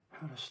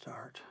how to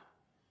start.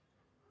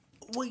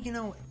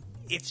 Well,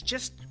 it's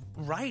just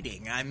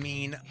writing. I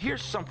mean...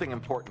 Here's something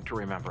important to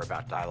remember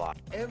about dialogue.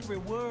 Every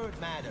word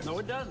matters. No,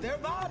 it doesn't. They're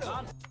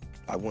vital.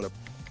 I want to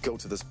go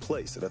to this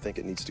place that I think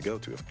it needs to go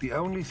to. The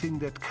only thing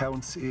that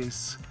counts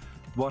is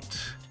what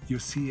you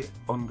see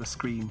on the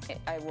screen.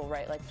 I will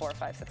write like 4 or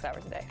 5, 6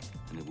 hours a day.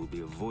 And it will be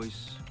a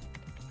voice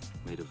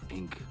made of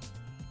ink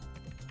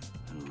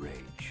and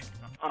rage.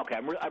 Okay,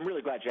 I'm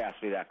really glad you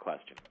asked me that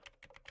question.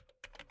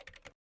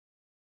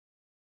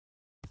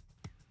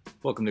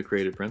 Welcome to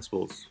Creative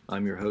Principles.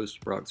 I'm your host,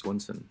 Brock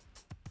Swinson.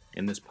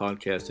 In this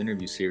podcast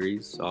interview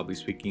series, I'll be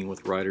speaking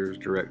with writers,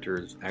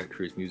 directors,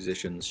 actors,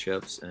 musicians,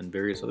 chefs, and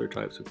various other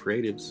types of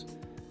creatives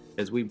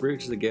as we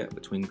bridge the gap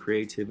between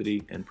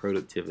creativity and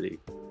productivity.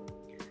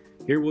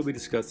 Here we'll be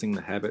discussing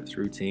the habits,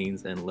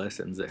 routines, and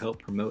lessons that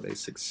help promote a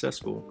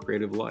successful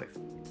creative life.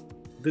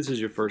 If this is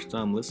your first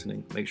time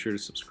listening, make sure to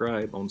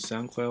subscribe on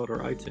SoundCloud or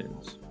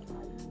iTunes.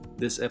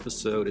 This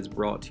episode is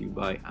brought to you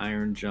by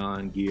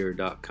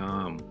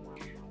IronJohnGear.com.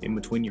 In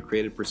between your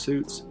creative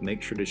pursuits,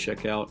 make sure to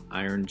check out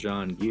Iron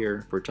John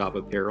Gear for top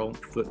apparel,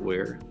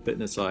 footwear,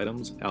 fitness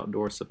items,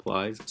 outdoor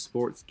supplies,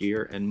 sports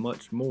gear, and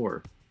much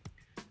more.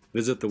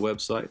 Visit the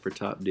website for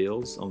top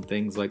deals on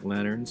things like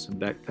lanterns,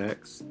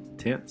 backpacks,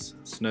 tents,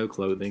 snow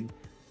clothing,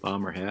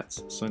 bomber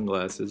hats,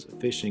 sunglasses,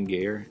 fishing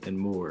gear, and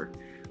more.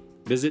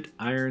 Visit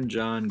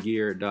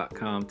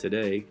IronJohnGear.com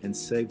today and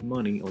save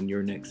money on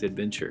your next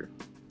adventure.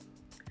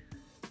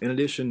 In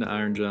addition to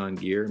Iron John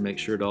Gear, make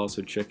sure to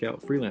also check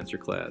out Freelancer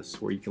Class,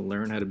 where you can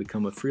learn how to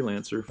become a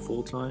freelancer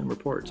full-time or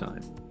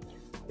part-time.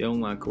 The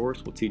online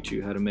course will teach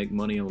you how to make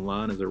money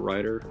online as a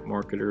writer,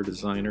 marketer,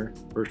 designer,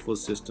 virtual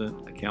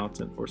assistant,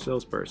 accountant, or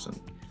salesperson.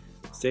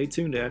 Stay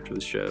tuned after the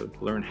show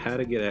to learn how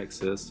to get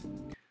access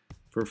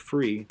for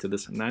free to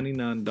this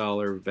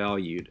 $99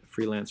 valued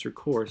freelancer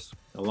course,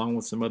 along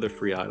with some other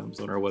free items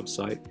on our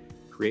website,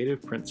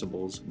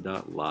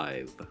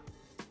 creativeprinciples.live.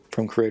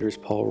 From creators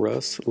Paul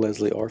Russ,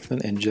 Leslie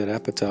Arfin, and Judd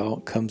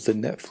Apatow comes the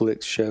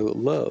Netflix show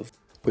Love,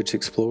 which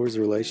explores the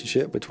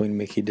relationship between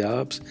Mickey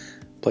Dobbs,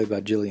 played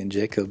by Jillian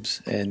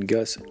Jacobs, and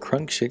Gus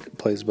Krunchik,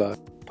 played by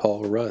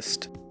Paul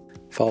Rust,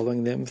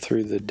 following them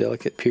through the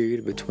delicate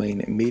period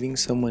between meeting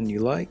someone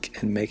you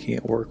like and making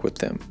it work with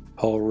them.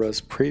 Paul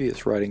Rust's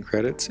previous writing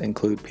credits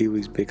include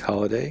Pee-wee's Big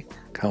Holiday,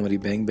 Comedy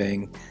Bang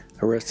Bang,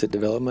 Arrested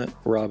Development,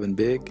 Robin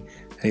Big,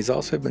 and he's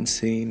also been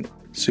seen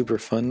Super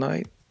Fun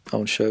Night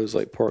on shows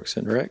like Parks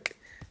and Rec,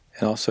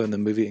 and also in the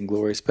movie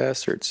Inglourious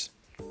Basterds.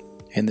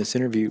 In this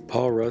interview,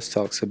 Paul Rust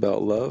talks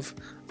about love,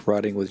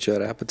 writing with Judd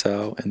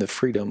Apatow, and the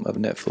freedom of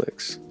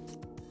Netflix.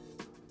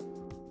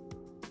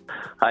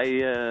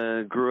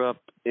 I grew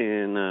up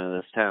in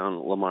this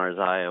town, Lamars,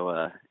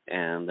 Iowa,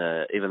 and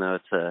even though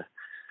it's a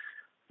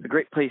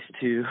great place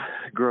to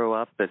grow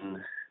up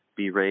and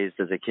be raised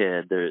as a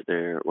kid,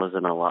 there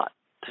wasn't a lot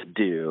to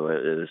do.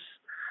 It was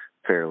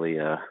fairly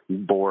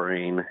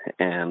boring,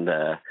 and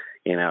I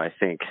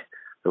think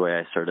the way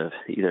I sort of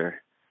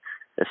either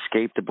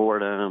escaped the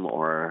boredom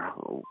or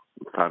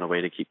found a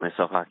way to keep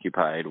myself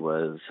occupied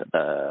was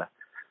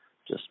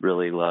just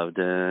really loved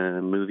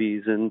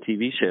movies and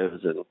TV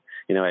shows. And,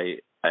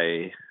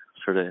 I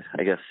sort of,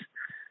 I guess,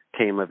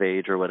 came of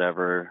age or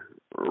whatever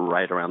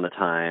right around the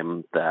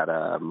time that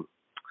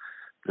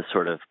the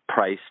sort of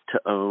price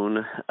to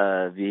own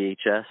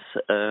VHS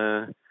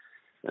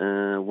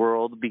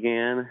world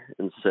began.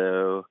 And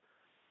so,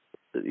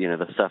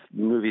 the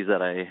movies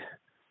that I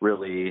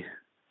really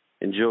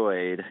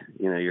enjoyed,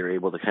 you're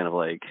able to kind of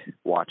like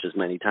watch as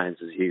many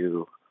times as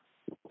you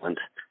want.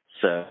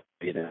 So,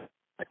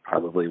 I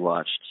probably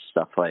watched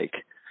stuff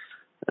like,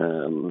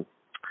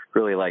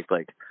 really liked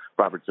like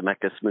Robert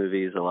Zemeckis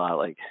movies a lot,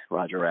 like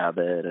Roger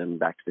Rabbit and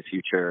Back to the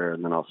Future.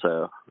 And then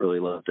also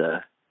really loved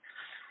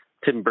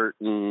Tim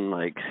Burton,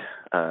 like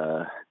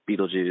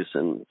Beetlejuice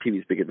and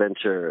Pee-wee's Big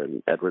Adventure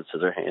and Edward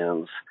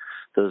Scissorhands.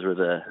 Those were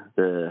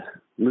the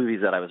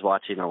movies that I was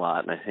watching a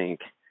lot. And I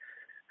think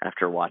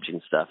after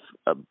watching stuff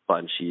a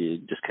bunch, you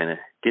just kind of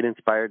get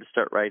inspired to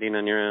start writing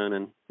on your own.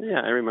 And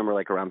I remember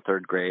like around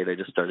third grade, I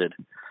just started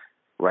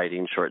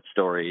writing short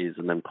stories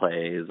and then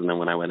plays. And then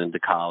when I went into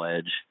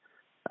college,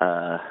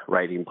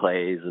 writing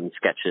plays and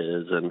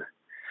sketches. And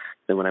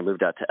then when I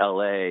moved out to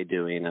LA,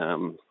 doing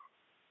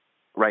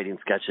writing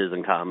sketches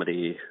and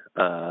comedy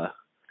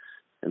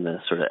in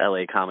the sort of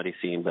LA comedy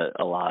scene, but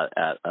a lot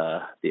at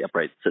the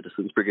Upright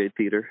Citizens Brigade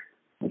Theater.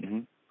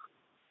 Mm-hmm.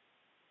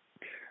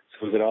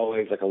 So was it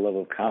always like a love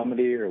of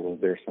comedy, or was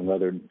there some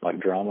other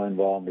like drama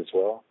involved as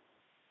well?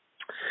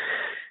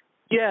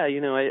 Yeah,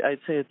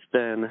 I'd say it's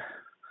been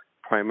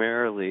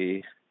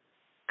primarily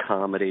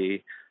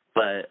comedy,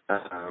 but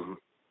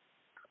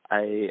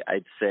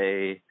I'd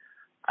say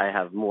I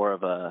have more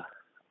of a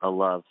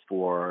love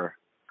for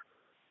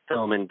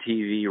film and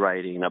TV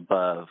writing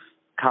above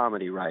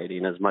comedy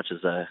writing, as much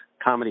as a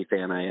comedy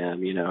fan I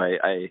am.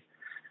 I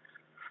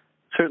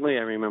certainly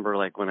remember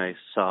like when I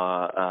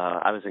saw,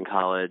 I was in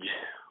college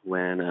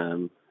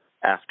when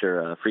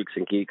after Freaks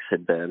and Geeks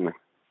had been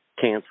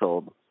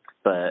canceled,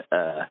 but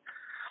I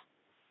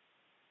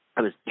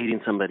was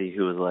dating somebody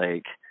who was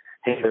like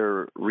hey,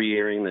 they're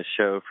re-airing the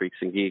show Freaks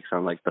and Geeks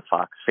on like the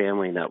Fox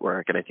Family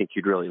Network, and I think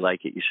you'd really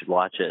like it. You should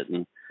watch it.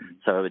 And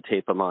so I would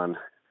tape them on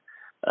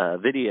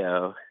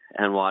video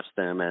and watch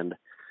them. And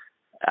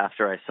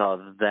after I saw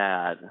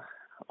that,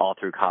 all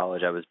through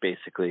college, I was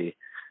basically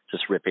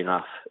just ripping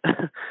off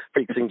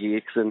Freaks and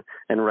Geeks and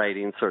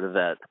writing sort of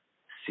that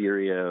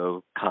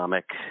serio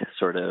comic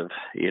sort of,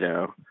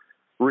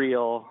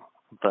 real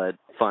but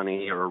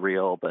funny, or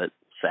real but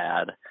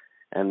sad.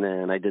 And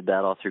then I did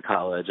that all through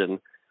college and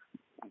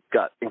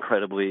got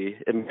incredibly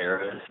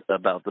embarrassed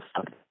about the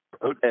stuff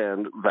I wrote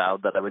and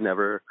vowed that I would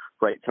never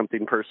write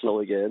something personal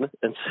again.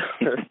 And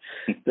so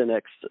the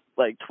next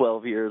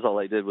 12 years, all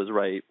I did was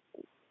write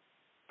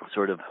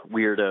sort of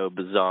weirdo,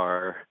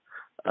 bizarre,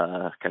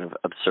 kind of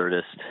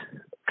absurdist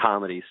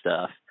comedy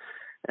stuff.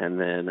 And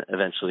then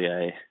eventually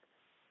I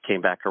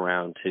came back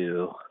around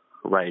to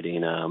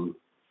writing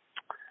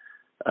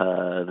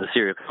the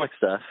serial comic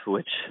stuff,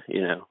 which,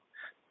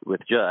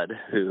 with Judd,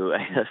 who I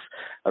guess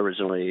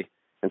originally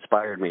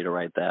inspired me to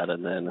write that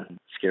and then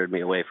scared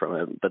me away from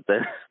it, but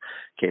then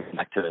came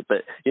back to it.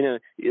 But,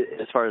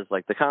 as far as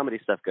the comedy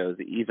stuff goes,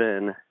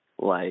 even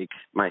my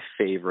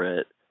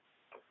favorite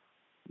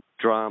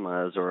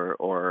dramas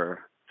or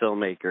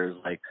filmmakers,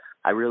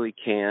 I really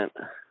can't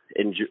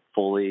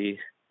fully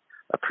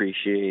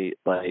appreciate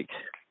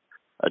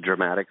a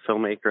dramatic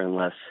filmmaker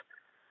unless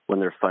when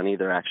they're funny,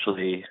 they're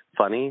actually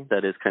funny.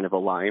 That is kind of a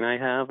line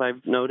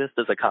I've noticed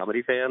as a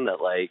comedy fan, that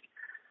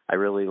I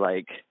really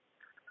like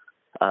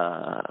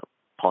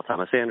Paul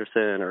Thomas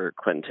Anderson or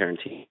Quentin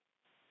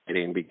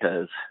Tarantino,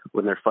 because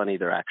when they're funny,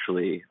 they're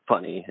actually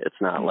funny. It's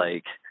not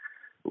like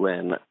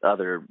when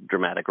other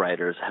dramatic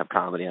writers have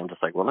comedy, I'm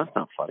just like, well, that's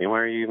not funny. Why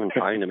are you even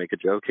trying to make a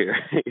joke here?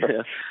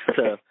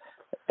 So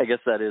I guess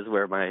that is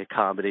where my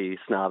comedy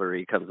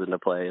snobbery comes into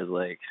play, is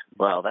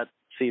wow, that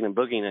scene in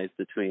Boogie Nights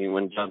between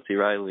when John C.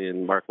 Reilly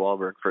and Mark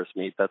Wahlberg first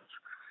meet, that's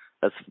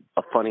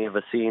a funny of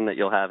a scene that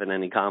you'll have in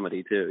any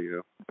comedy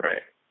too,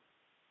 Right.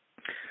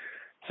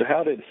 So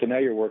now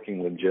you're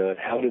working with Judd.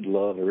 How did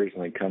Love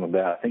originally come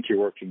about? I think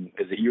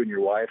is it you and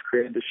your wife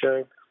created the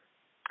show?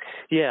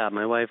 Yeah,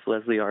 my wife,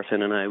 Leslie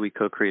Arfin, and I, we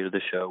co-created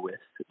the show with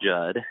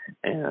Judd,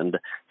 and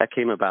that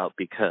came about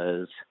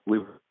because we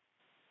were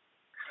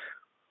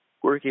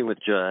working with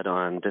Judd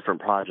on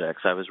different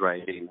projects. I was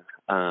writing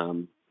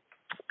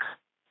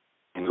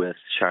with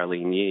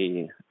Charlene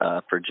Yee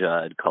for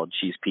Judd called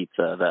Cheese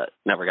Pizza that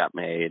never got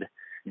made,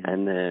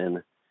 and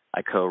then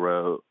I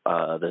co-wrote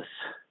this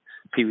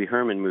Pee Wee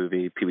Herman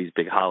movie, Pee Wee's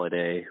Big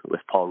Holiday,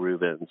 with Paul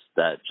Rubens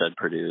that Judd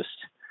produced.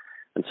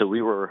 And so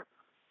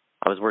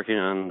I was working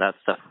on that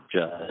stuff with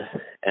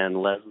Judd,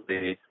 and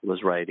Leslie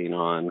was writing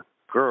on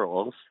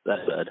Girls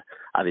that Judd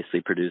obviously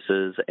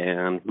produces,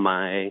 and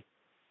my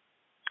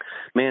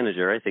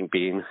manager, I think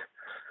being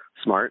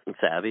smart and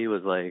savvy,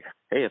 was like,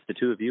 hey, if the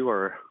two of you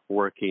are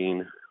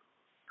working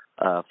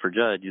for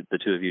Judd, the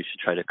two of you should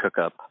try to cook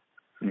up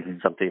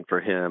something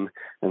for him.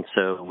 And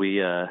so we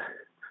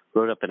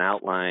wrote up an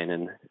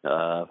outline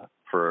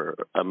for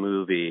a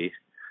movie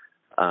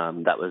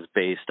that was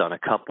based on a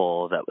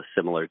couple that was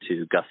similar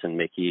to Gus and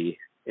Mickey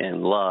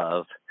in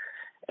Love.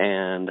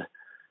 And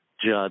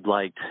Judd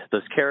liked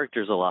those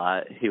characters a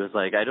lot. He was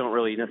like, I don't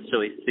really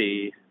necessarily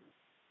see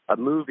a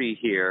movie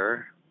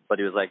here, but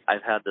he was like,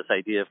 I've had this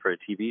idea for a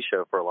TV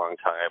show for a long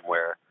time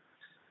where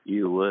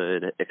you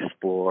would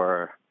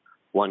explore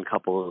one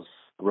couple's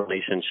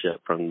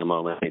relationship from the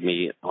moment they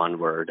meet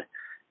onward.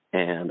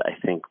 And I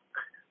think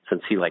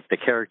since he liked the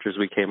characters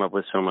we came up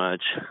with so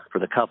much for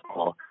the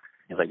couple,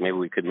 he's like, maybe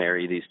we could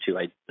marry these two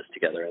ideas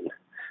together. And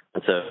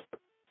so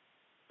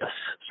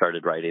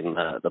started writing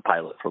the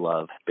pilot for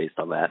Love based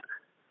on that.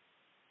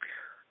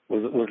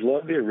 Was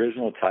Love the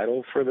original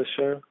title for the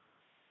show?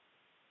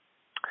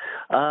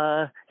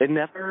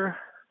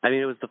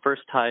 It was the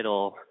first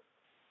title.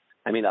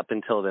 Up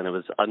until then it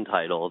was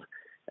untitled.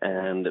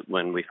 And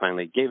when we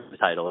finally gave the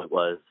title, it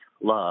was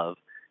Love.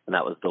 And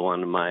that was the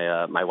one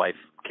my wife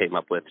came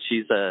up with.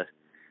 She's a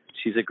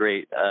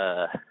great,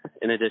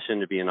 in addition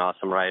to being an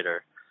awesome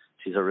writer,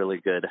 she's a really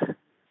good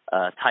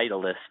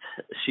titleist.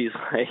 She's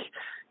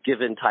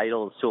given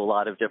titles to a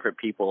lot of different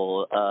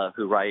people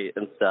who write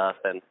and stuff.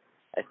 And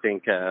I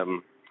think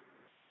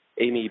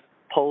Amy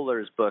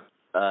Poehler's book,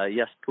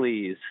 Yes,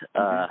 Please,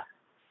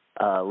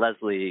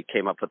 Leslie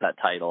came up with that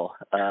title.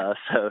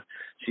 So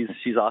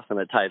she's awesome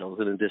at titles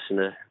in addition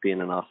to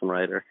being an awesome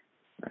writer.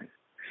 Nice.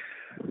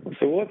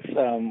 So what's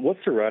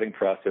the writing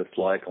process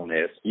like on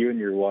this? You and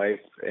your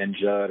wife and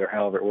Judd, or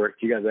however it works,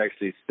 do you guys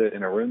actually sit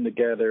in a room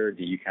together?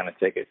 Do you kind of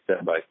take it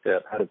step by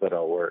step? How does that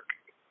all work?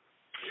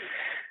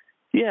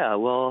 Yeah,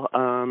 well,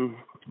 I'd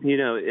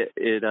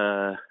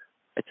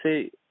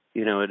say,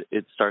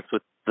 it starts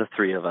with the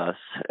three of us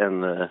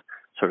and the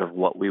sort of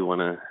what we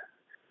want to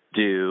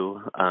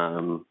do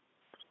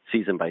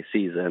season by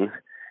season,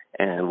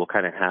 and we'll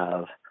kind of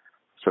have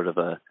sort of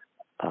a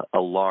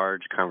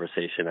large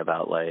conversation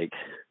about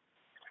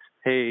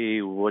hey,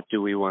 what do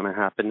we want to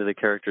happen to the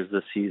characters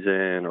this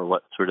season, or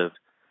what sort of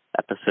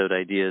episode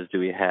ideas do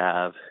we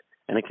have?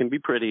 and it can be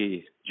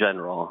pretty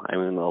general. I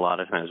mean, a lot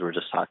of times we're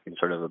just talking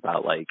sort of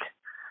about like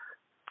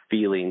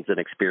feelings and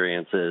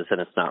experiences, and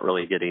it's not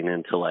really getting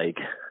into like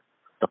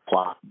the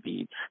plot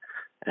beats.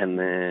 And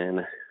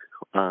then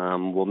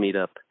we'll meet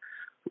up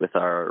with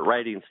our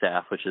writing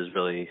staff, which is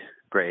really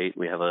great.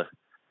 We have a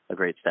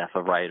great staff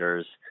of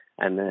writers,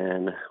 and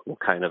then we'll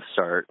kind of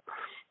start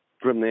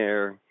from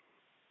there,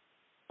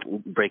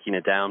 breaking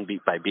it down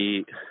beat by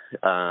beat,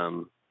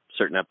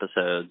 certain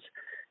episodes.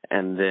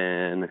 And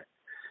then,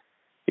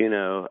 you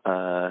know,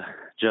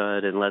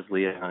 Judd and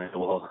Leslie and I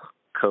will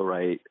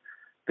co-write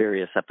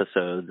various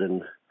episodes,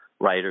 and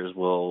writers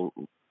will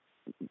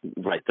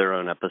write their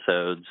own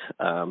episodes,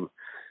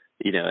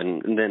 you know,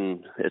 and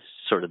then it's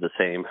sort of the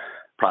same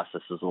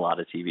process as a lot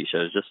of TV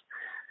shows, just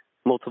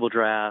multiple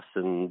drafts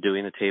and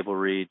doing a table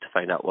read to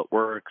find out what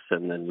works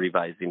and then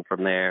revising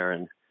from there.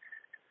 And,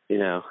 you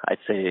know, I'd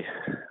say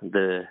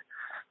the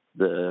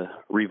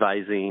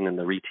revising and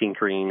the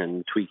retinkering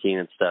and tweaking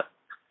and stuff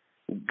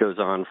goes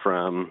on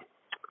from,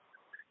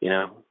 you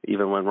know,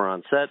 even when we're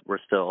on set, we're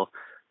still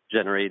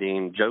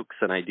generating jokes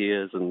and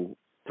ideas and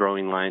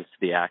throwing lines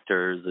to the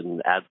actors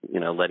and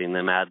letting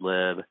them ad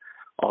lib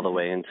all the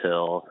way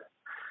until,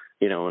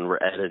 you know, when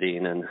we're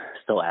editing and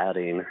still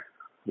adding,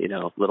 you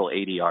know, little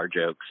ADR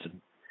jokes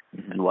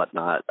and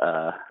whatnot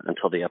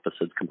until the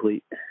episode's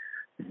complete.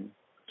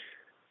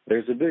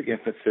 There's a big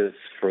emphasis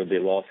for the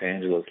Los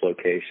Angeles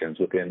locations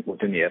within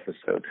the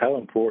episodes. How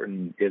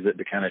important is it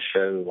to kind of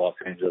show Los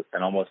Angeles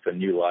in almost a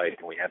new light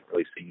that we haven't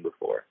really seen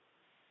before?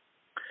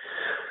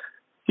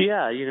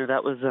 Yeah, you know,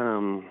 that was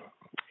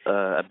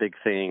a big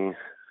thing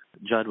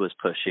Judd was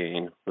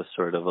pushing, was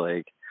sort of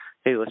like,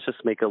 hey, let's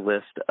just make a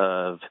list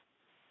of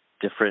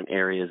different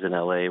areas in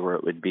LA where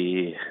it would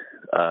be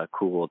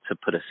cool to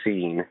put a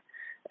scene.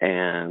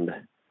 And,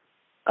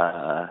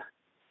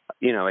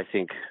 you know, I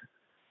think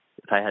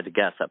if I had to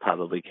guess, that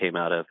probably came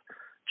out of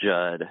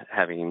Judd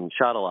having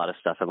shot a lot of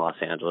stuff in Los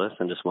Angeles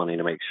and just wanting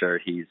to make sure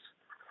he's,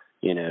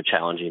 you know,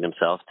 challenging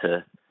himself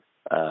to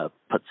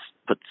put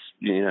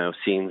you know,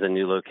 scenes in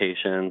new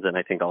locations. And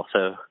I think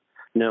also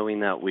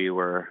knowing that we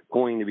were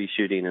going to be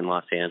shooting in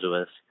Los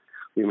Angeles,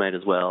 we might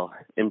as well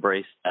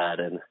embrace that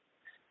and,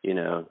 you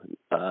know,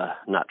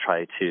 not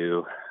try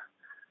to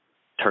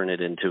turn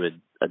it into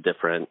a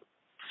different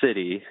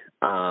city.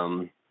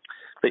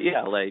 But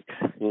yeah, like,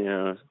 you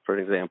know, for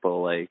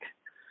example, like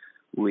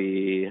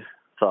we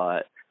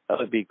thought that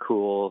would be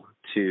cool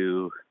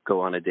to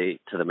go on a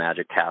date to the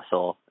Magic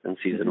Castle in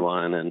season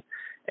one.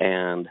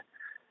 And,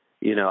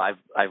 you know,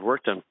 I've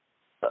worked on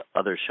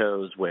other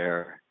shows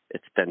where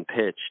it's been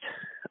pitched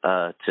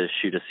to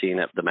shoot a scene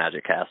at the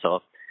Magic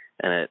Castle,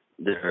 and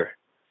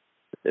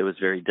it was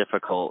very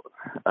difficult.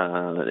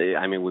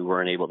 I mean, we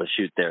weren't able to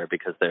shoot there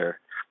because they're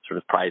sort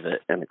of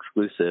private and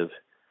exclusive.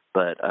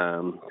 But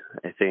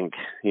I think,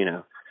 you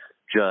know,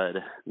 Judd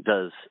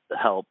does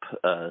help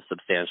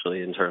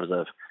substantially in terms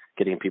of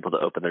getting people to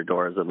open their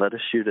doors and let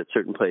us shoot at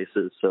certain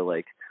places. So,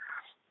 like,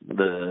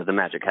 the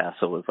Magic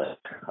Castle was like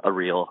a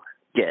real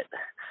get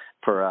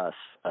for us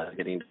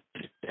getting to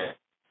shoot there.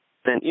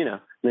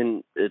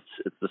 Then it's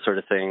the sort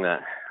of thing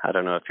that, I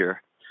don't know if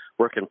you're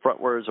working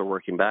frontwards or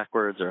working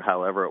backwards or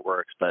however it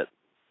works, but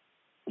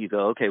you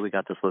go, okay, we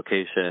got this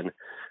location.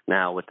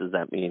 Now what does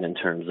that mean in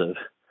terms of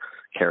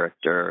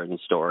character and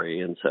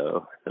story? And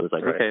so it was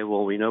like, right. Okay,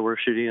 well, we know we're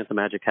shooting at the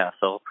Magic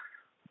Castle.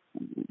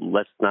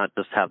 Let's not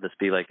just have this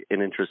be like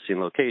an interesting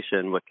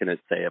location. What can it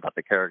say about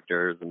the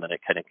characters? And then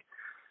it kind of,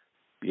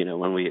 you know,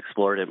 when we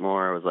explored it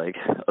more, I was like,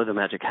 oh, the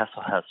Magic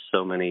Castle has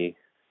so many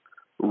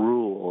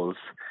rules.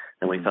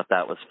 And we thought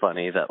that was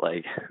funny that,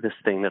 like, this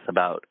thing that's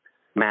about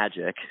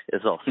magic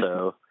is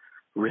also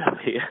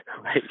really,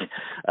 like,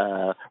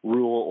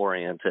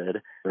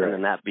 rule-oriented. Right. And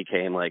then that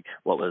became, like,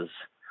 what was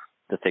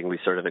the thing we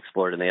sort of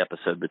explored in the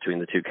episode between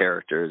the two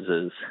characters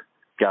is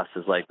Gus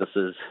is like, this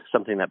is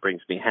something that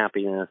brings me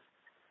happiness.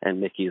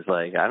 And Mickey's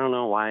like, I don't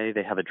know why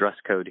they have a dress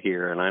code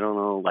here. And I don't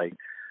know, like,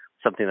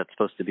 something that's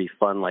supposed to be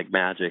fun like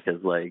magic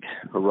is, like,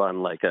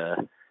 run like a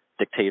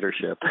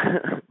dictatorship.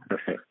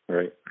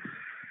 Right.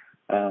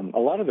 A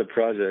lot of the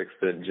projects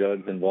that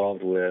Judd's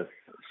involved with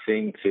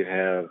seem to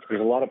have,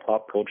 there's a lot of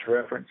pop culture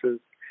references.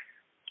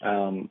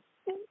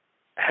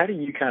 How do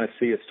you kind of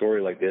see a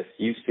story like this?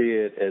 Do you see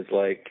it as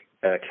like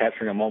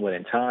capturing a moment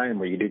in time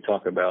where you do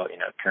talk about, you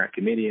know, current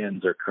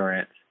comedians or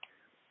current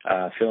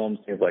films,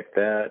 things like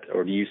that?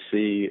 Or do you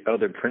see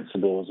other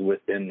principles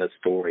within the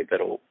story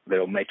that'll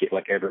make it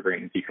like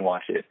evergreen? You can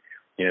watch it,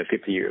 you know,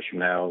 50 years from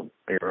now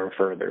or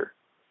further.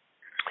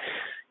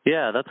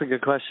 Yeah, that's a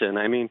good question.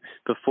 I mean,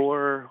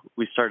 before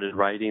we started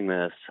writing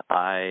this,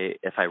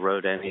 if I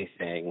wrote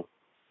anything,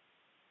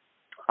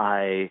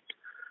 I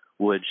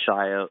would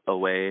shy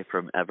away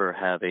from ever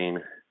having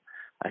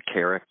a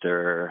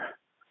character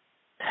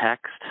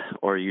text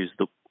or use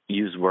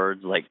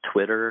words like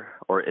Twitter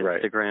or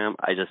Instagram.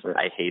 Right.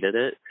 I hated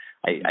it.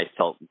 I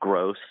felt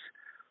gross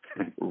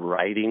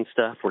writing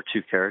stuff where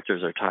two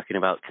characters are talking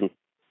about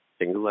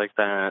things like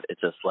that. It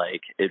just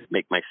like, it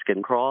make my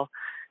skin crawl.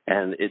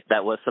 And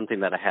that was something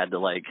that I had to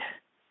like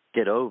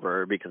get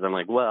over, because I'm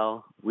like,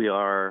 well, we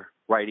are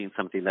writing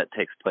something that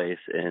takes place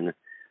in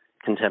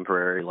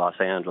contemporary Los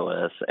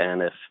Angeles,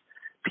 and if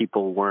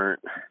people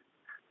weren't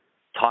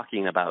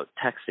talking about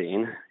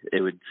texting,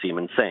 it would seem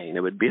insane.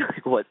 It would be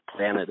like, what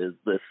planet is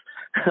this?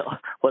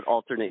 What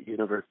alternate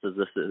universe does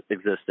this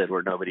exist in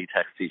where nobody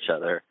texts each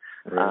other?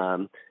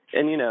 Right.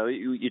 And,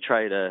 you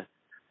try to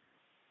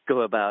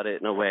go about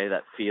it in a way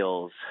that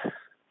feels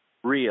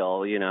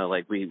real.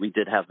 Like we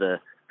did have the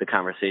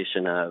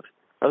conversation of,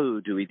 oh,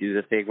 do we do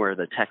the thing where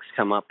the text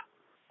come up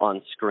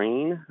on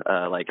screen,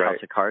 like House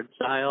of Cards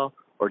style,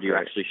 or do you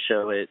actually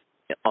show it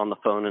on the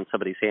phone in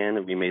somebody's hand?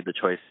 And we made the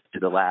choice to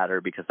do the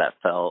latter because that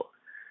felt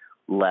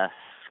less.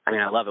 I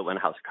mean, I love it when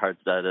House of Cards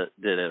did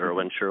it, or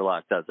when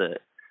Sherlock does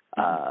it.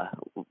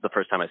 The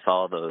first time I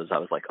saw those, I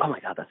was like, oh my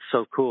God, that's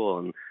so cool.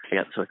 And I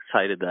got so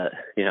excited that,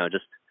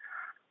 just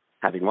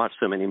having watched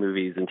so many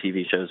movies and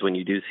TV shows, when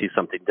you do see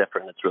something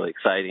different, it's really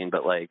exciting.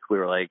 But we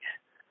were like,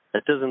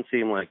 it doesn't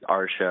seem like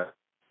our show.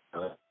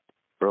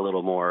 We're a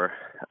little more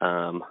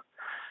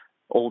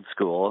old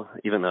school,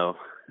 even though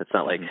it's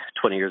not like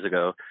 20 years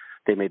ago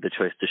they made the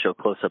choice to show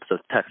close-ups of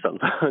text on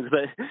phones.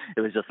 But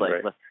it was just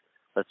like,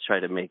 let's try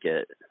to make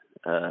it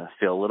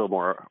feel a little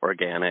more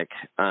organic.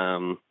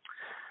 And,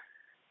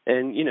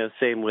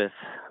 same with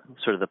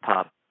sort of the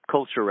pop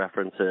culture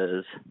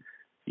references.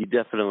 You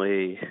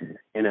definitely,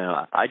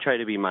 I try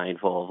to be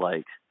mindful of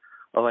I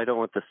don't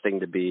want this thing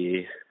to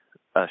be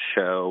a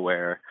show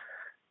where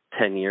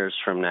 10 years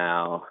from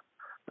now,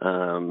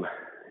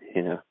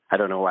 I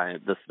don't know why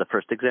this is the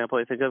first example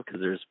I think of, because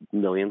there's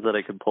millions that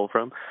I could pull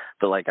from.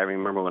 But I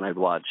remember when I'd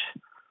watch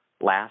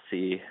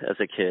Lassie as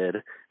a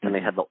kid, and they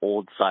had the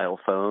old style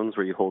phones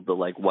where you hold the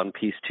one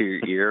piece to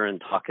your ear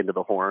and talk into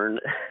the horn.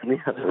 And the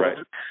other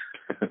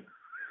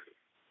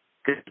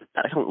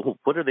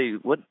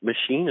what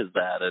machine is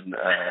that? And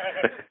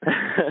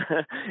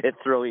it's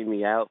throwing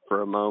me out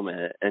for a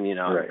moment. And,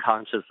 I'm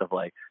conscious of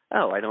I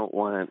don't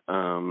want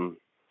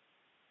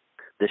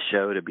this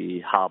show to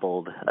be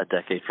hobbled a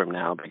decade from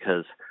now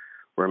because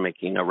we're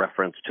making a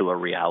reference to a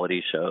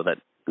reality show that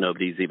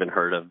nobody's even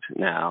heard of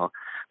now.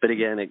 But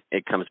again,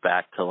 it comes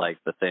back to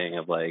the thing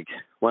of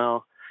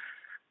well,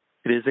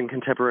 it is in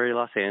contemporary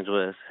Los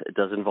Angeles. It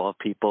does involve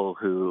people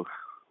who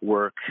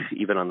work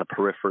even on the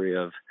periphery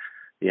of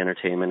the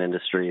entertainment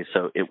industry.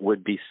 So it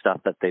would be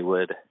stuff that they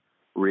would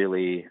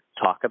really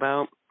talk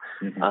about.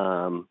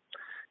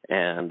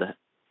 And,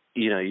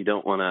 you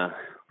don't want to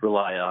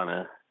rely on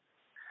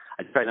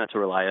I try not to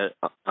rely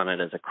on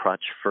it as a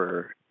crutch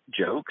for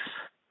jokes,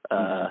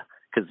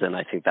 because then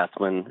I think that's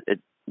when it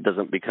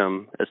doesn't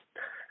become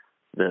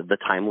the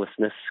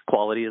timelessness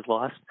quality is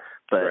lost.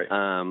 But,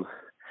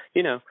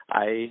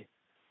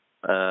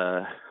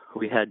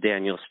 we had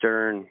Daniel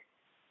Stern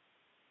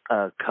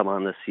come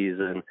on this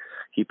season.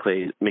 He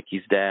played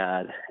Mickey's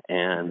dad.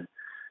 And,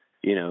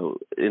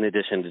 in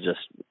addition to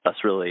just us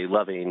really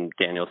loving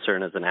Daniel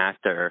Stern as an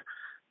actor,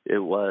 it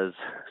was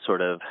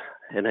sort of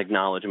an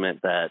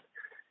acknowledgement that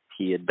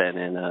he had been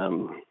in,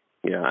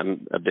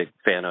 I'm a big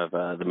fan of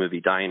the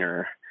movie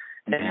Diner,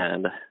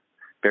 and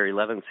Barry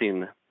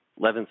Levinson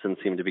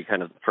seemed to be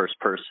kind of the first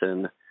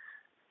person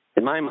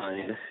in my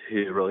mind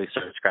who really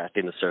started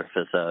scratching the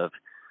surface of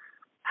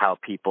how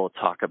people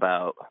talk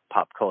about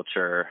pop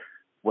culture.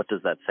 What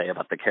does that say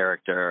about the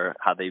character,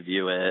 how they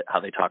view it, how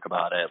they talk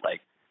about it,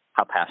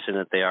 how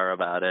passionate they are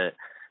about it.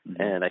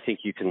 And I think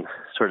you can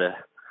sort of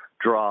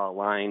draw a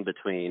line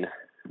between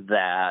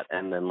that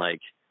and then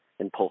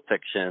in Pulp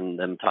Fiction,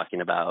 them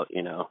talking about,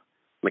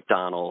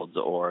 McDonald's,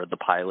 or the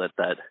pilot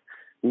that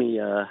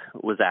Mia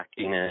was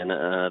acting in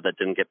that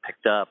didn't get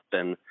picked up,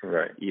 and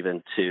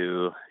even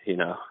to,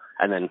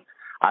 and then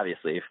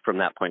obviously from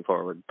that point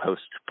forward,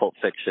 post Pulp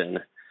Fiction,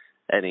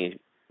 any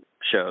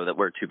show that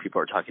where two people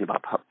are talking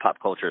about pop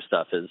culture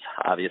stuff is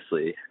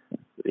obviously,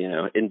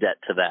 in debt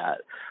to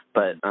that.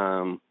 But,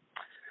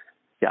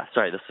 yeah,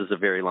 sorry, this is a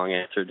very long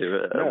answer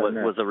to what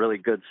was a really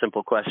good,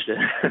 simple question.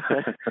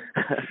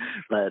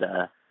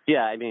 But,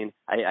 yeah, I mean,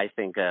 I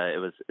think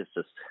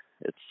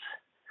it's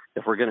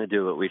if we're going to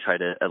do it, we try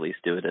to at least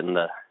do it in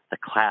the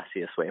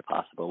classiest way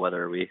possible.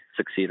 Whether we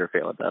succeed or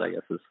fail at that, I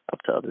guess, is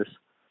up to others.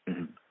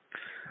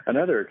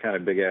 Another kind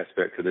of big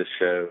aspect of this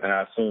show, and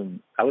I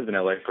assume I lived in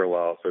LA for a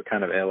while, so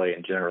kind of LA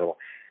in general,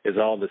 is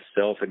all the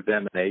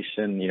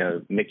self-examination.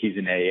 Mickey's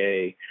in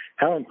AA.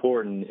 How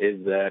important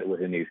is that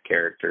within these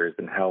characters,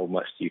 and how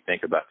much do you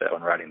think about that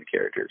when writing the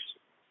characters?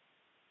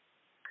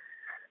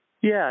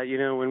 Yeah,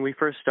 when we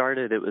first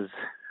started, it was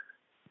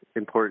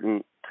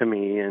important to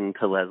me and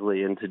to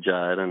Leslie and to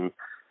Judd and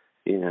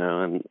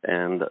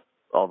and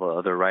all the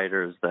other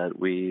writers that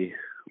we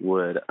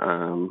would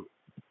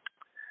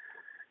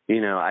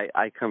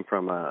I come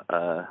from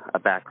a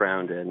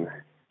background in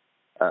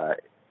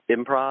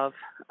improv,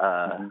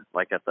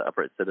 at the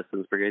Upright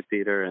Citizens Brigade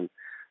Theater, and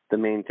the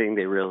main thing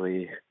they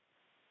really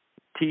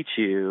teach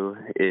you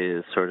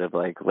is sort of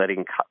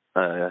letting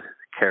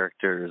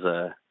characters,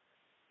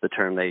 the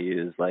term they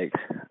use,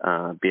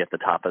 be at the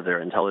top of their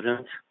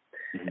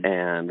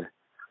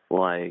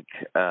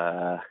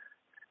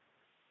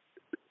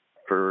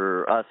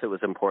for us, it was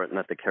important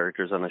that the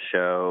characters on the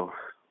show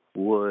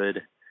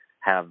would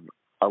have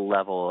a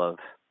level of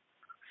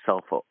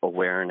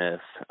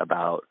self-awareness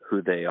about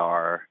who they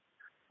are,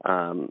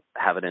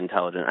 have an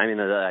intelligent. I mean,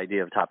 the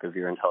idea of top of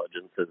your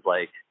intelligence is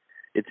like,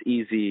 it's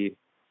easy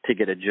to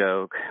get a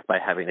joke by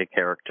having a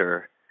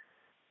character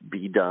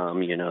be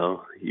dumb, you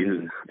know.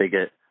 They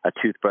get a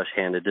toothbrush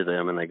handed to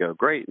them and they go,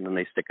 great, and then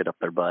they stick it up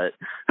their butt.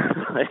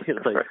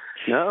 It's like,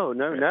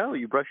 no,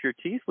 you brush your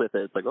teeth with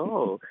it. It's like,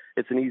 oh,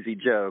 it's an easy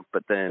joke,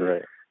 but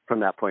then from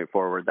that point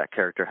forward, that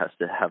character has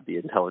to have the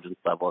intelligence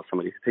level of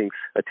somebody who thinks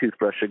a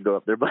toothbrush should go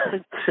up their butt.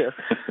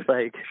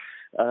 Like,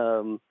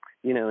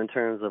 you know, in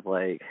terms of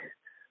like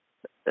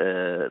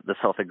the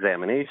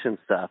self-examination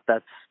stuff,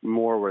 that's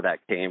more where that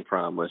came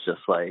from, was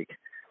just like,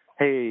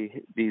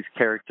 hey, these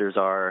characters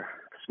are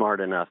smart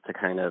enough to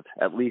kind of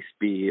at least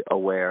be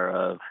aware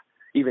of,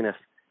 even if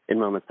in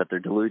moments that they're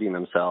deluding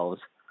themselves,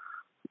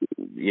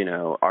 you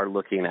know, are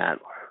looking at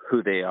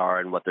who they are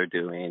and what they're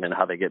doing and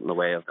how they get in the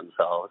way of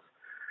themselves.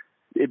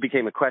 It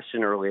became a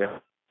question earlier,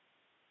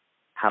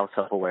 how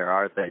self-aware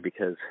are they?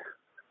 Because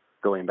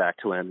going back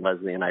to when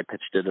Leslie and I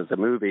pitched it as a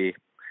movie,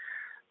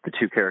 the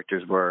two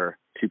characters were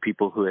two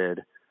people who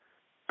had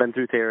been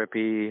through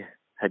therapy,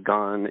 had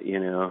gone, you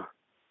know,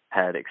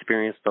 had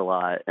experienced a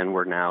lot, and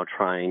were now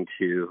trying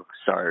to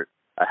start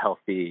a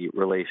healthy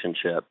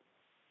relationship,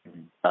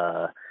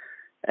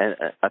 and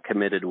a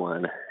committed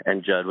one.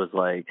 And Judd was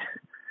like,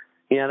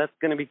 yeah, that's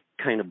going to be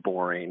kind of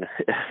boring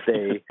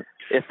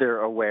if they're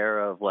aware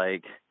of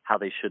like how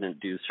they shouldn't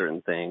do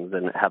certain things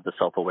and have the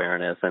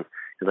self-awareness. And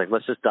he's like,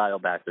 let's just dial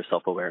back their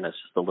self-awareness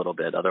just a little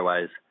bit.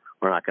 Otherwise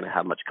we're not going to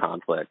have much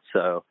conflict.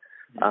 So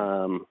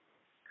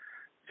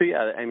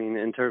yeah, I mean,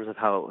 in terms of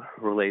how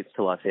it relates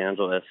to Los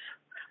Angeles,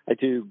 I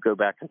do go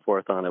back and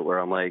forth on it, where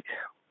I'm like,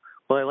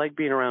 well, I like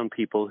being around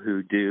people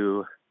who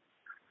do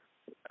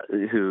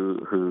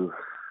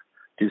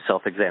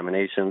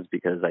self-examinations,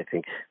 because I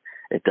think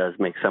it does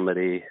make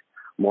somebody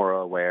more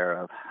aware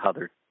of how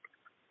they're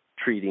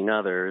treating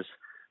others.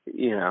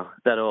 You know,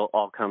 that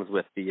all comes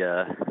with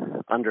the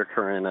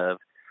undercurrent of,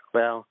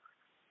 well,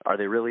 are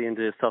they really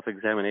into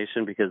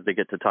self-examination because they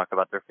get to talk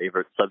about their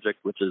favorite subject,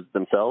 which is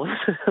themselves,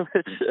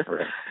 which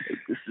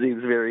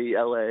seems very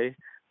LA.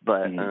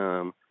 But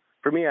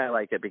for me, I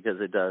like it because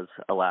it does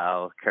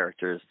allow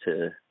characters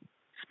to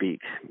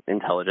speak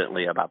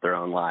intelligently about their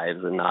own lives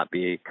and not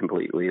be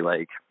completely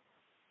like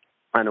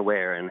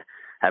unaware, and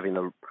having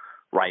the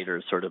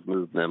writers sort of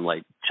move them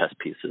like chess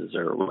pieces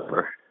or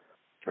whatever.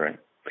 Right.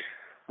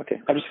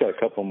 Okay. I've just got a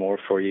couple more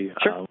for you.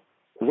 Sure.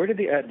 Where did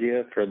the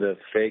idea for the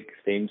fake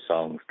theme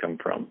songs come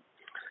from?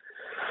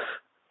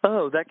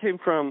 Oh, that came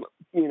from,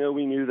 you know,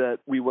 we knew that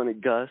we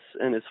wanted Gus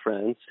and his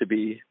friends to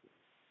be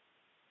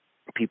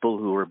people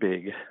who were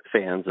big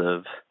fans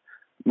of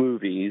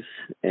movies.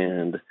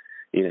 And,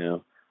 you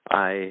know,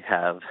 I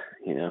have,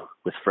 you know,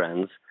 with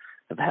friends,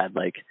 I've had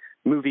like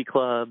movie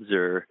clubs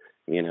or,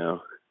 you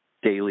know,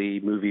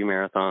 daily movie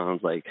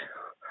marathons, like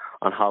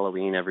on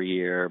Halloween every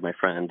year. My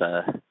friend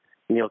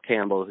Neil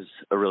Campbell, who's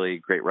a really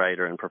great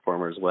writer and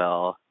performer as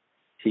well,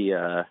 we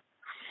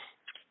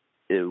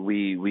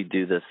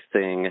do this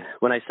thing.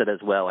 When I said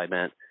as well, I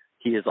meant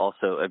he is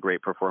also a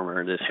great performer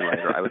and audition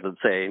writer. I wasn't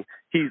saying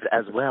he's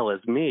as well as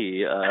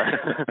me,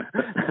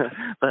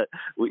 but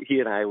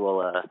he and I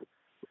will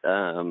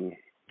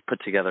put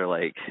together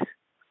like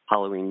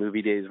Halloween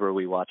movie days where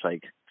we watch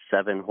like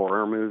 7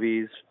 horror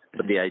movies.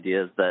 But the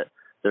idea is that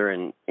they're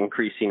in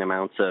increasing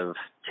amounts of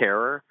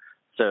terror.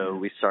 So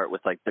we start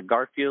with like the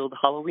Garfield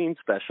Halloween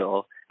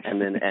special and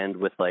then end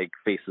with like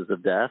Faces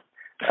of Death.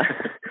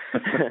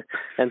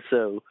 And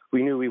so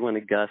we knew we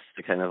wanted Gus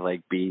to kind of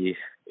like be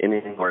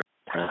anything more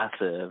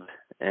passive,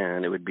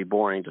 and it would be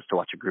boring just to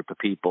watch a group of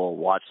people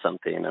watch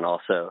something. And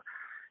also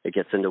it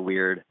gets into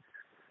weird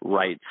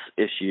rights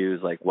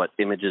issues, like what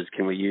images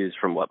can we use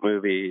from what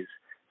movies.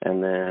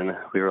 And then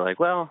we were like,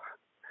 well,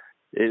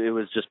 it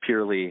was just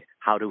purely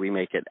how do we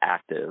make it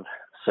active?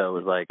 So it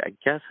was like, I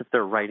guess if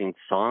they're writing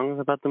songs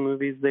about the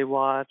movies they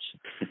watch,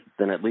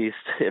 then at least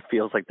it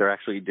feels like they're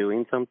actually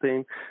doing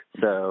something.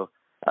 So,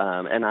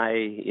 and I,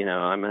 you know,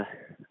 I'm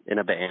in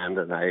a band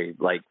and I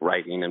like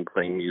writing and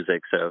playing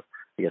music. So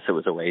I guess it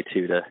was a way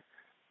to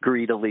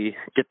greedily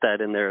get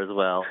that in there as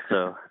well.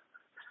 So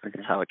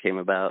that's how it came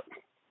about.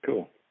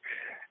 Cool.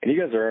 And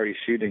you guys are already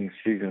shooting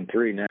season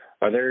 3 now.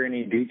 Are there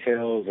any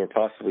details, or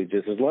possibly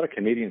just, there's a lot of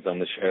comedians on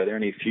the show, are there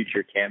any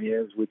future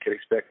cameos we could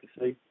expect to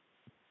see?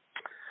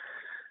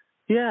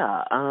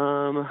 Yeah,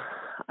 I'm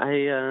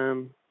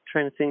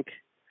trying to think.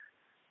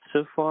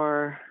 So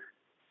far,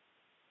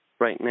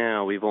 right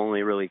now, we've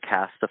only really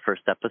cast the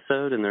first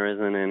episode, and there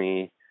isn't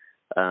any.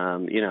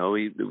 You know,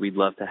 we'd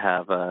love to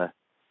have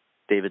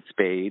David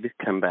Spade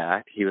come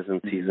back. He was in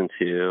season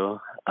 2,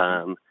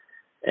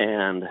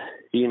 and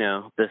you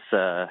know, this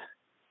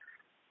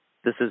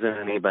isn't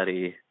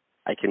anybody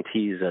I can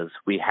tease as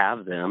we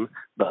have them,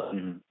 but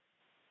you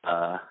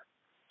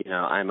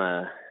know, I'm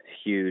a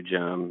huge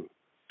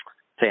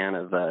fan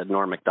of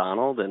Norm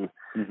Macdonald, and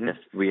if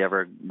we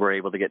ever were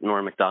able to get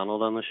Norm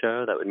Macdonald on the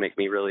show, that would make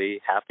me really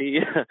happy.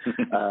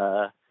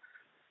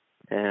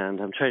 And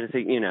I'm trying to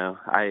think,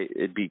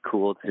 it'd be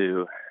cool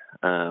to,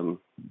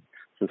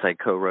 since I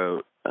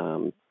co-wrote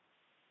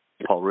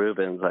Paul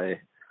Reubens,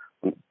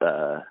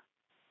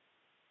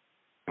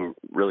 I'm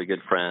really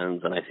good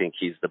friends, and I think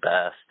he's the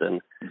best,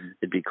 and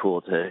it'd be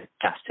cool to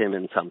cast him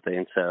in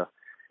something. So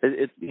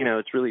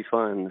it's really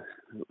fun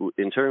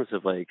in terms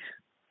of, like,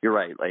 you're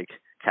right, like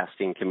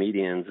casting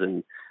comedians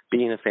and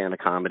being a fan of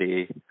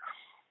comedy.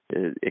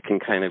 It can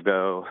kind of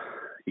go,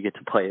 you get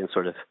to play in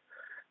sort of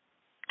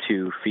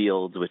two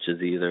fields, which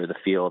is either the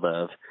field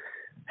of,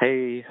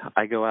 hey,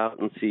 I go out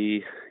and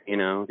see,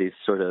 these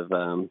sort of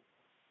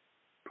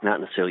not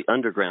necessarily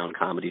underground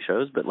comedy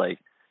shows, but like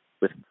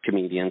with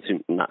comedians who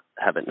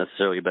haven't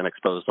necessarily been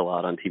exposed a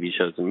lot on TV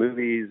shows and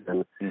movies.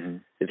 And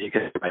if you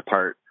can my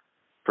part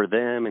for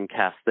them and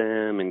cast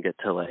them and get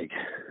to, like,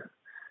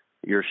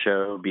 your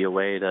show be a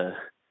way to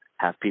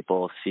have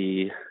people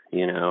see,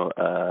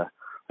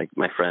 like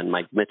my friend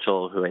Mike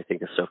Mitchell, who I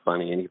think is so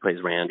funny, and he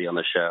plays Randy on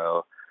the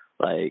show.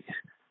 Like,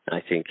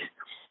 I think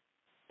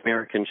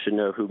Americans should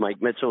know who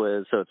Mike Mitchell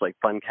is, so it's like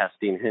fun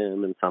casting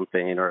him in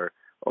something, or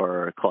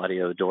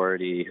Claudia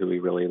Doherty, who we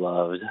really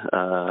loved,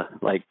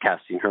 like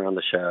casting her on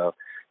the show,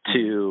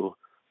 to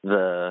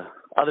the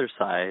other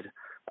side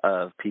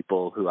of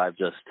people who I've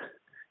just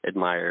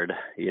admired,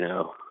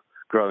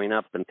 growing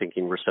up and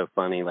thinking we're so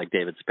funny, like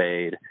David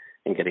Spade,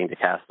 and getting to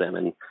cast them.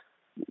 And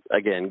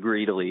again,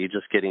 greedily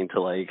just getting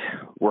to, like,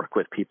 work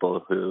with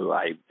people who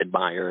I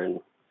admire.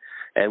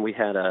 And we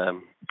had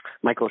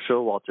Michael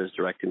Showalter's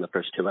directing the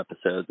first 2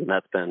 episodes, and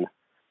that's been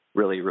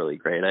really, really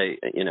great.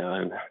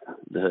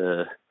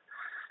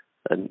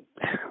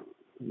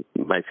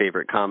 My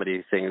favorite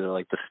comedy things are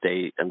like The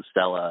State and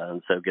Stella,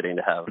 and so getting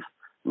to have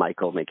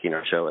Michael making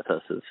our show with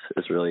us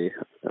is really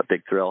a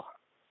big thrill.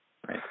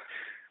 Right.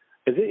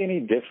 Is it any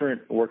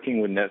different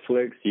working with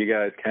Netflix? Do you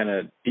guys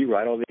do you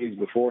write all these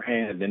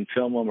beforehand and then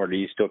film them, or do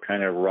you still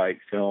kind of write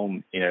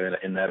film,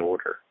 in that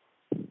order?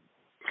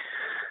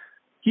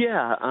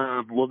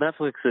 Yeah, well,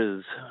 Netflix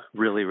is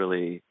really,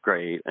 really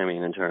great. I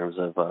mean, in terms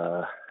of,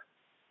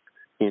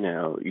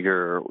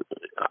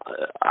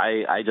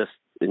 I just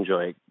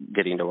enjoy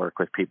getting to work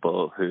with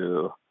people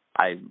who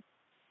I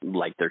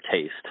like their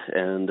taste.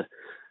 And,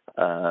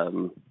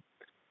 so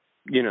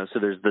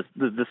there's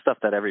the stuff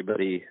that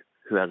everybody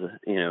who has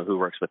who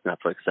works with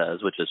Netflix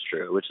says, which is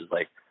true, which is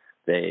like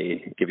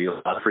they give you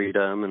a lot of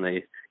freedom and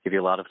they give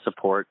you a lot of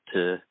support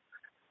to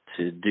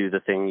do the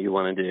thing you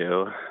want to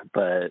do.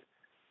 But,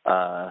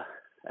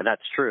 and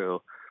that's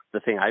true. The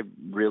thing I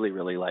really,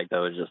 really like,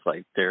 though, is just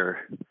like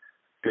they're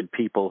good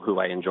people who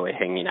I enjoy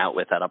hanging out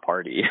with at a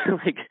party.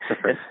 Like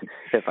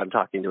if I'm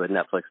talking to a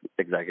Netflix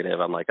executive,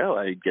 I'm like, oh,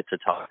 I get to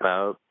talk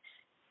about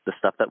the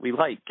stuff that we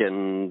like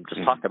and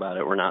just talk about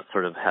it. We're not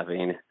sort of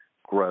having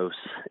gross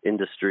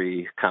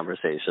industry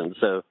conversations.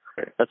 So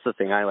that's the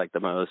thing I like the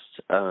most.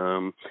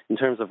 In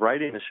terms of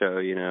writing a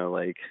show,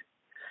 like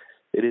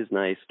it is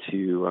nice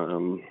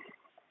to,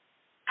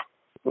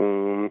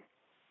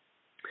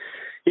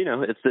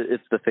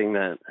 it's the thing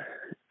that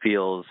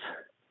feels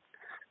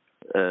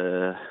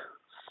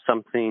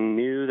something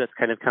new that's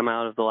kind of come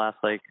out of the last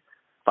like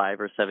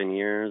 5 or 7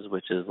 years,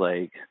 which is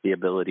like the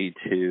ability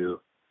to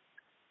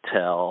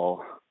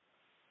tell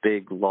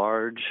big,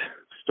 large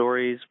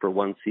stories for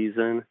one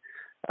season,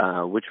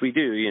 which we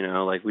do,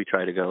 like we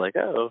try to go like,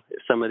 oh, if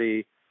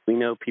somebody, we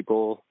know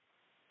people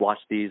watch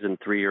these in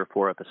 3 or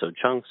 4 episode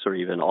chunks or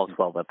even all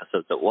 12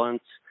 episodes at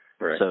once.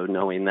 Right. So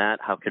knowing that,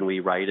 how can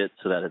we write it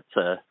so that it's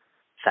a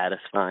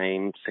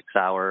satisfying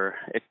 6-hour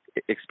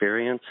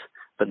experience?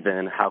 But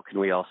then how can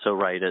we also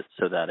write it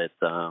so that it's,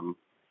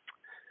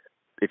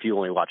 if you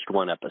only watched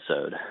 1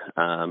 episode?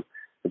 And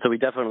so we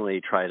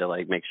definitely try to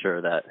like make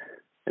sure that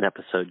an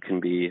episode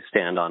can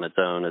stand on its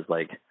own as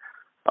like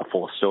a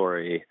full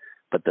story,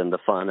 but then the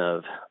fun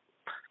of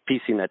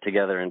piecing that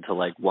together into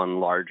like one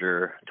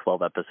larger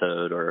 12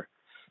 episode or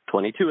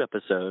 22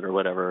 episode or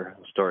whatever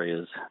story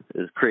is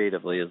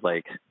creatively is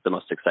like the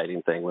most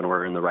exciting thing when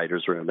we're in the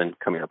writer's room and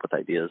coming up with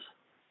ideas.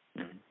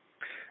 Mm-hmm.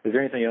 Is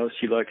there anything else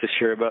you'd like to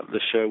share about the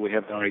show we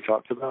haven't already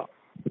talked about?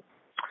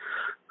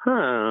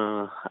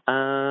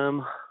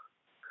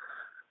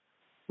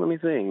 Let me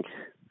think.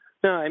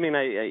 No, I mean,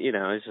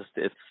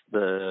 it's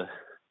the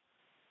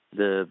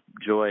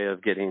joy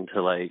of getting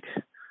to like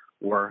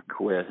work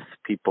with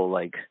people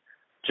like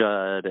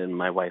Judd and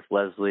my wife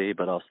Leslie,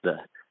 but also the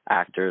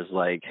actors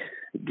like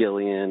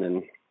Gillian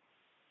and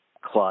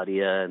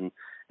Claudia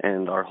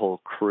and our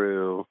whole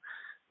crew.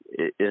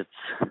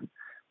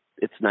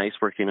 It's nice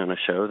working on a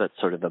show that's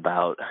sort of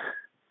about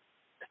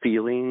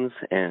feelings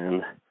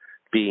and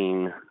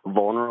being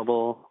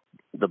vulnerable.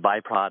 The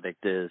byproduct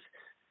is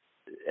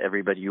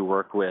everybody you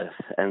work with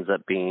ends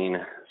up being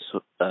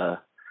a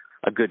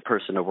good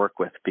person to work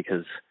with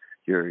because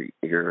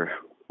you're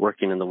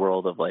working in the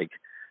world of like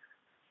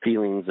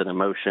feelings and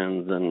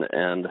emotions,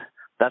 and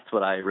that's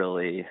what I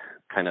really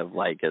kind of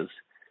like is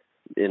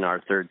in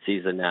our 3rd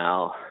season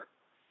now,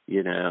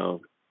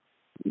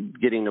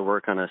 getting to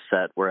work on a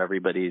set where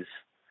everybody's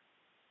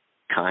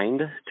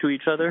kind to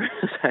each other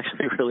is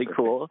actually really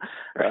cool.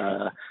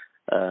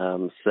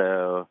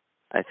 So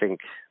I think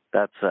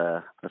that's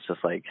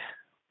just like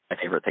my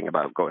favorite thing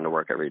about going to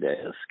work every day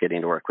is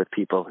getting to work with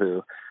people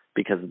who,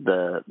 because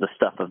the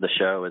stuff of the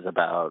show is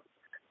about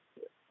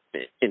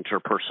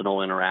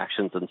interpersonal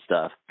interactions and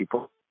stuff, people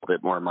are a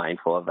bit more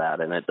mindful of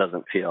that, and it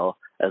doesn't feel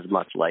as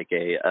much like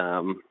a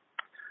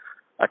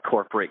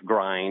corporate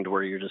grind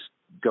where you're just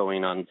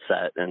going on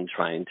set and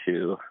trying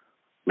to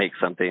make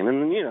something. And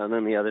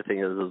then the other thing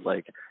is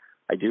like,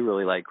 I do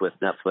really like with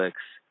Netflix,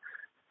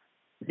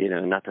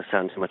 not to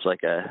sound too much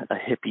like a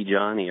hippie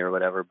Johnny or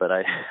whatever, but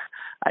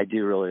I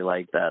do really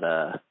like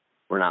that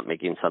we're not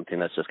making something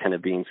that's just kind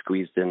of being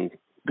squeezed in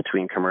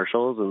between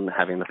commercials and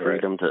having the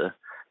freedom to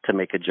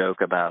make a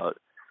joke about.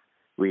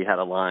 We had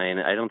a line,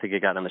 I don't think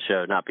it got on the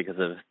show, not because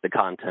of the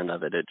content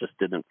of it, it just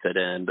didn't fit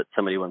in, but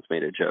somebody once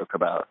made a joke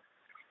about,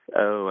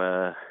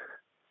 10%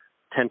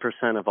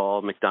 of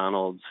all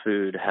McDonald's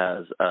food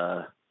has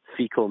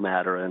fecal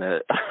matter in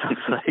it.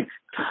 It's like,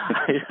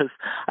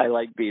 I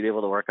like being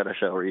able to work on a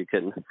show where you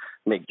can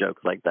make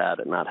jokes like that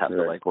and not have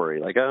to like worry,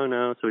 like, oh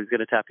no, so he's going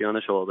to tap you on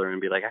the shoulder and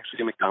be like,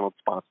 actually McDonald's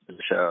sponsors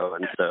the show,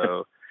 and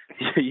so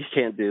you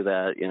can't do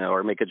that,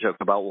 or make a joke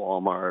about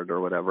Walmart or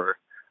whatever.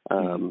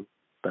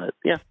 But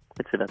yeah,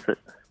 I'd say that's it.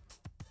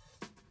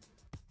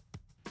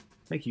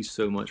 Thank you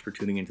so much for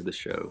tuning into the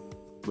show.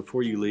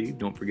 Before you leave,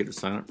 don't forget to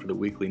sign up for the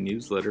weekly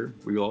newsletter,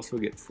 where you also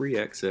get free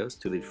access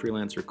to the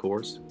freelancer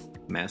course,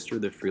 Master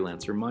the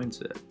Freelancer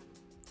Mindset.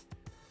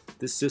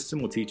 This system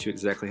will teach you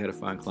exactly how to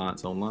find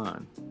clients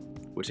online,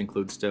 which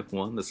includes Step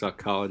 1, the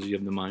psychology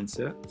of the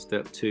mindset,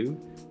 Step 2,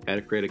 how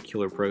to create a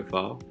killer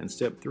profile, and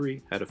Step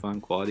 3, how to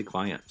find quality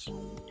clients.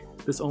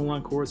 This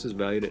online course is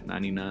valued at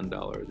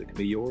 $99. It can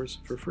be yours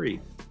for free.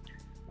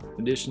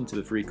 In addition to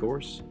the free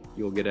course,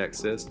 you'll get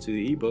access to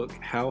the ebook,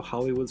 How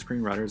Hollywood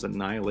Screenwriters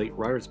Annihilate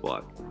Writer's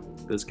Block.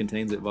 This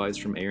contains advice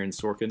from Aaron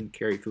Sorkin,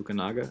 Cary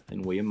Fukunaga,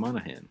 and William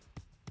Monahan.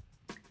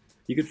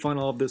 You can find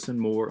all of this and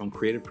more on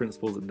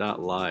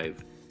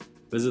creativeprinciples.live.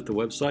 Visit the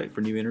website for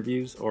new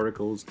interviews,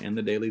 articles, and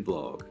the daily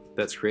blog.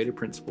 That's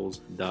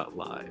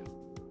creativeprinciples.live.